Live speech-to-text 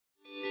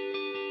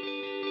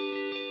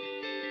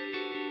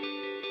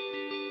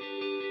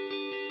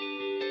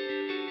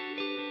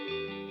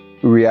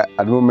We are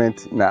at the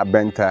moment in the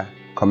Abenta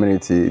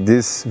community.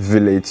 This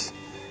village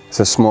is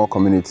a small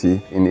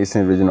community in the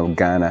eastern region of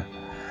Ghana.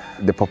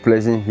 The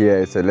population here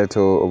is a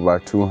little over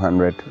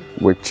 200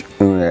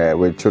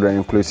 with children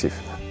inclusive.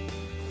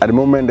 At the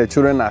moment, the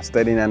children are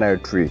studying under a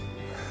tree.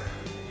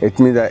 It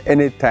means that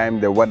any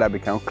time the weather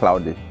becomes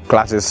cloudy,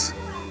 classes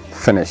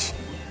finish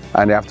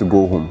and they have to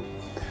go home.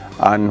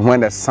 And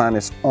when the sun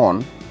is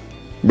on,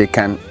 they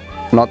can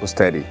not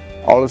study.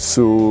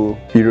 Also,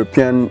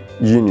 European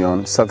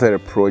Union started a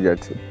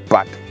project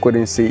but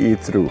couldn't see it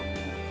through.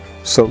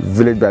 So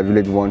village by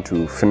village want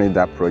to finish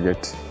that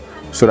project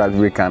so that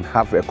we can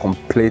have a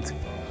complete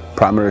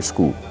primary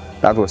school.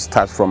 That will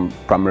start from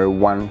primary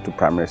 1 to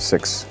primary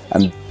 6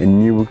 and a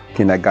new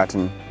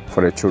kindergarten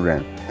for the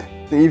children.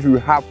 If you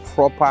have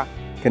proper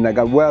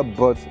kindergarten, well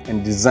built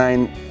and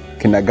designed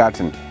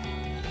kindergarten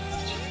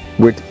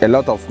with a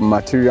lot of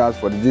materials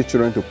for these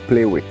children to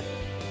play with,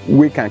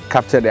 we can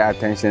capture their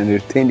attention and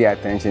retain their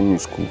attention in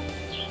school.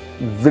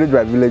 Village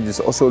by Village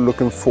is also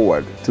looking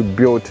forward to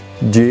build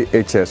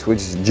JHS, which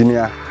is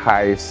Junior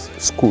High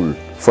School,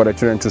 for the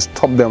children to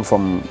stop them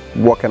from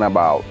walking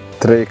about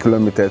 3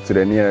 kilometers to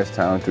the nearest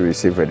town to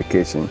receive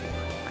education.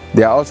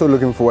 They are also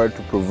looking forward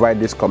to provide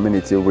this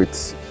community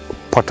with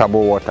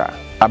potable water.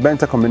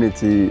 Abenta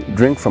community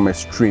drink from a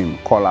stream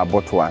called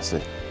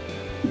Abotuase.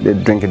 They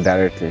drink it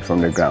directly from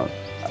the ground.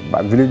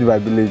 But Village by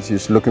Village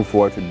is looking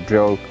forward to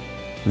drill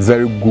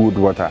very good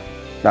water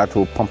that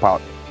will pump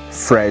out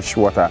fresh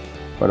water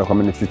for the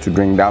community to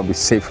drink. That will be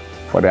safe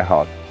for their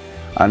health.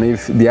 And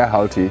if they are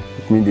healthy,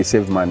 it means they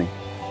save money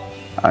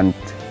and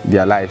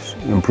their lives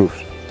improve.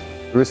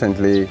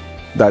 Recently,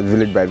 that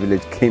Village by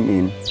Village came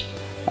in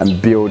and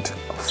built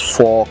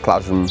 4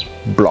 classroom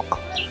blocks.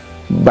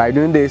 By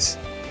doing this,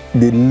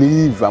 they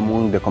live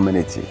among the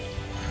community,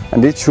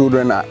 and these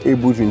children are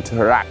able to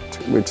interact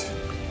with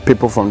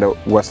people from the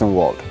Western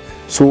world.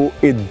 So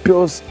it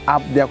builds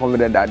up their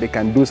confidence that they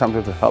can do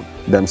something to help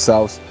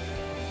themselves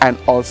and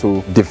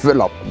also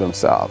develop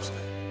themselves.